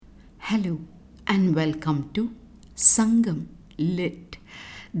Hello and welcome to Sangam Lit.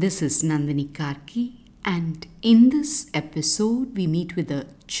 This is Nandini Karki, and in this episode we meet with a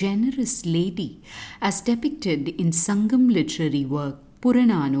generous lady as depicted in Sangam Literary work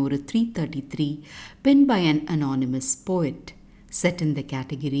Puranaanooru 333, penned by an anonymous poet. Set in the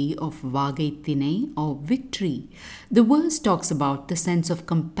category of Vaagai Thinai or victory, the verse talks about the sense of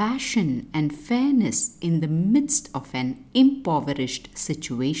compassion and fairness in the midst of an impoverished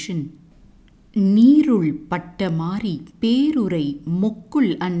situation. நீருள் பட்டமாரி பேருரை மொக்குள்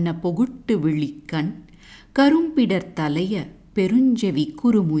அன்ன பொகுட்டு விழிக்கண் கரும்பிடர் தலைய பெருஞ்செவி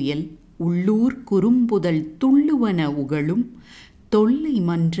குறுமுயல் உள்ளூர் குறும்புதல் துள்ளுவன உகளும் தொல்லை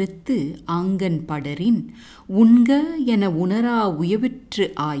மன்றத்து ஆங்கன் படரின் உண்க என உணரா உயவிற்று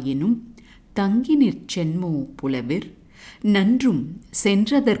ஆயினும் தங்கினிற் சென்மோ புலவிர் நன்றும்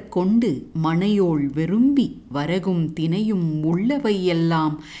சென்றதற்கொண்டு மனையோள் விரும்பி வரகும் தினையும்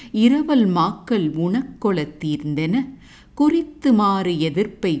உள்ளவையெல்லாம் இரவல் மாக்கள் உணக்கொளத் தீர்ந்தென குறித்து மாறு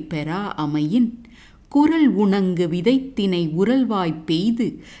எதிர்ப்பை பெறா அமையின் குரல் உணங்கு விதைத்தினை உரல்வாய்ப் பெய்து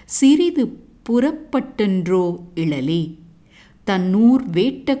சிறிது புறப்பட்டென்றோ இழலே தன்னூர்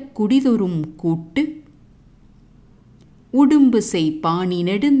வேட்டக் குடிதொறும் கூட்டு உடும்பு செய் பாணி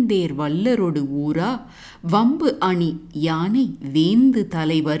நெடுந்தேர் வல்லரொடு ஊரா வம்பு அணி யானை வேந்து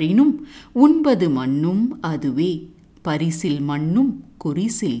தலைவரினும் உண்பது மண்ணும் அதுவே பரிசில் மண்ணும்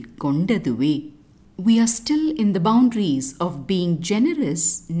குறிசில் கொண்டதுவே. We are still in the boundaries of being generous,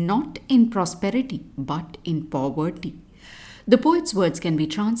 not in prosperity, but in poverty. The poet's words can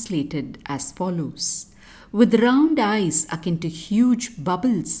be translated as follows. With round eyes akin to huge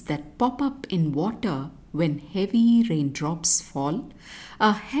bubbles that pop up in water when heavy raindrops fall,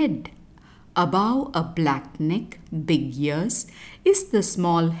 a head above a black neck, big ears, is the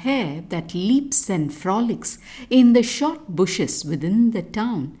small hare that leaps and frolics in the short bushes within the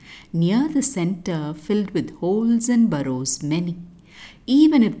town, near the center filled with holes and burrows many.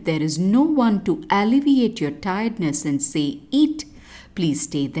 Even if there is no one to alleviate your tiredness and say, "Eat," please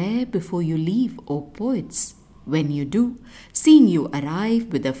stay there before you leave, O poets. When you do, seeing you arrive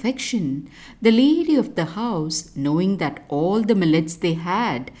with affection, the lady of the house, knowing that all the millets they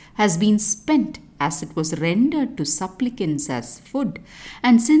had has been spent as it was rendered to supplicants as food,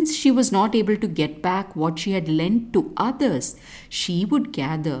 and since she was not able to get back what she had lent to others, she would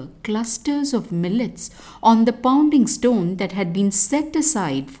gather clusters of millets on the pounding stone that had been set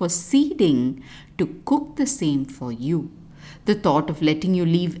aside for seeding to cook the same for you. The thought of letting you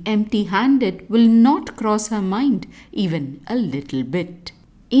leave empty-handed will not cross her mind even a little bit.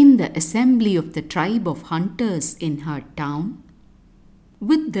 In the assembly of the tribe of hunters in her town,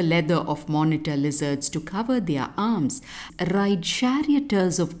 with the leather of monitor lizards to cover their arms, ride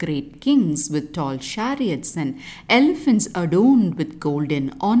charioteers of great kings with tall chariots and elephants adorned with golden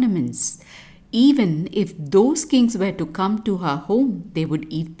ornaments. Even if those kings were to come to her home, they would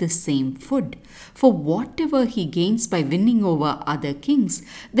eat the same food. For whatever he gains by winning over other kings,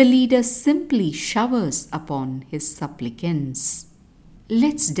 the leader simply showers upon his supplicants.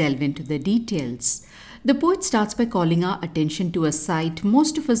 Let's delve into the details. The poet starts by calling our attention to a sight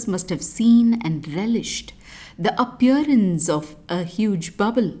most of us must have seen and relished: the appearance of a huge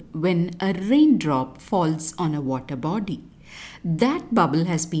bubble when a raindrop falls on a water body. That bubble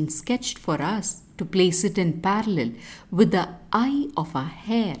has been sketched for us to place it in parallel with the eye of a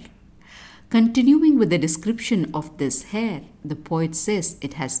hare. Continuing with the description of this hare, the poet says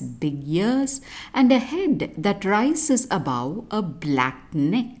it has big ears and a head that rises above a black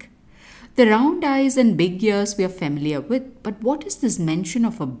neck. The round eyes and big ears we are familiar with, but what is this mention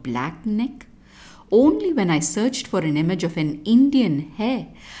of a black neck? Only when I searched for an image of an Indian hare,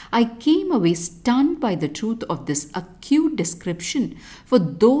 I came away stunned by the truth of this acute description, for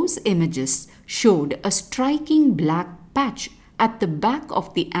those images showed a striking black patch at the back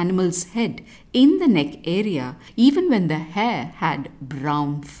of the animal's head in the neck area, even when the hare had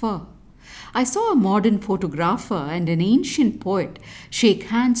brown fur. I saw a modern photographer and an ancient poet shake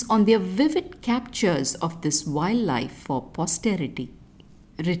hands on their vivid captures of this wildlife for posterity.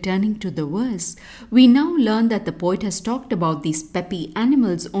 Returning to the verse, we now learn that the poet has talked about these peppy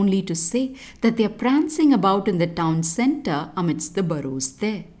animals only to say that they are prancing about in the town center amidst the burrows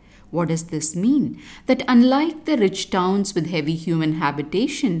there. What does this mean? That unlike the rich towns with heavy human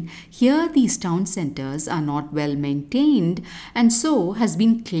habitation, here these town centers are not well maintained and so has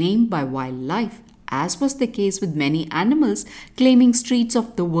been claimed by wildlife, as was the case with many animals claiming streets of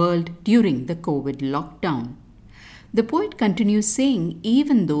the world during the COVID lockdown. The poet continues saying,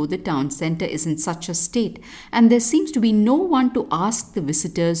 even though the town center is in such a state and there seems to be no one to ask the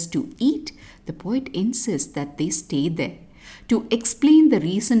visitors to eat, the poet insists that they stay there. To explain the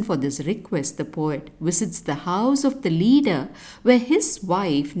reason for this request, the poet visits the house of the leader where his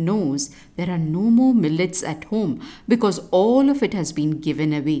wife knows there are no more millets at home because all of it has been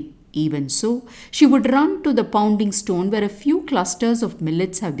given away. Even so, she would run to the pounding stone where a few clusters of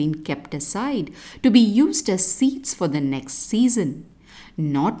millets have been kept aside to be used as seeds for the next season.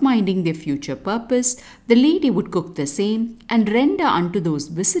 Not minding their future purpose, the lady would cook the same and render unto those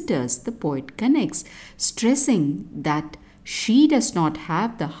visitors, the poet connects, stressing that she does not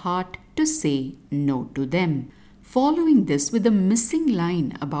have the heart to say no to them. Following this with a missing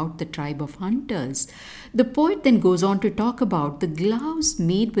line about the tribe of hunters, the poet then goes on to talk about the gloves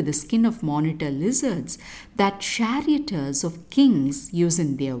made with the skin of monitor lizards that charioteers of kings use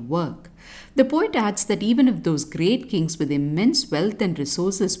in their work. The poet adds that even if those great kings with immense wealth and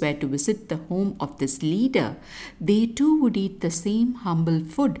resources were to visit the home of this leader, they too would eat the same humble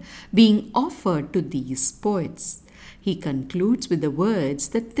food being offered to these poets. He concludes with the words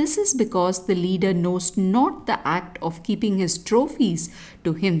that this is because the leader knows not the act of keeping his trophies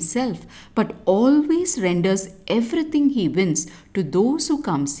to himself, but always renders everything he wins to those who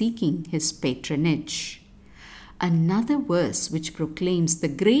come seeking his patronage. Another verse which proclaims the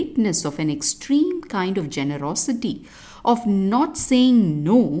greatness of an extreme kind of generosity, of not saying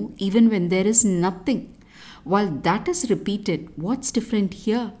no even when there is nothing. While that is repeated, what's different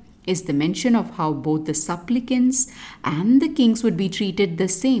here is the mention of how both the supplicants and the kings would be treated the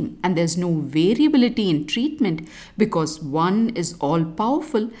same, and there's no variability in treatment because one is all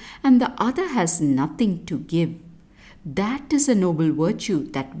powerful and the other has nothing to give. That is a noble virtue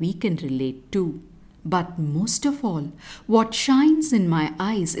that we can relate to. But most of all, what shines in my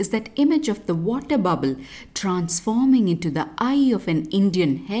eyes is that image of the water bubble transforming into the eye of an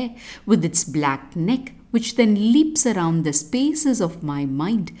Indian hare with its black neck, which then leaps around the spaces of my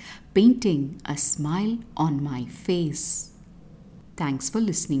mind, painting a smile on my face. Thanks for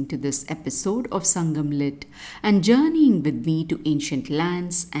listening to this episode of Sangam Lit and journeying with me to ancient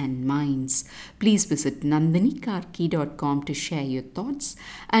lands and minds. Please visit nandinikarki.com to share your thoughts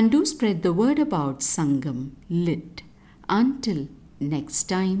and do spread the word about Sangam Lit. Until next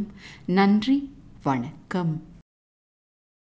time, Nandri Vanakkam.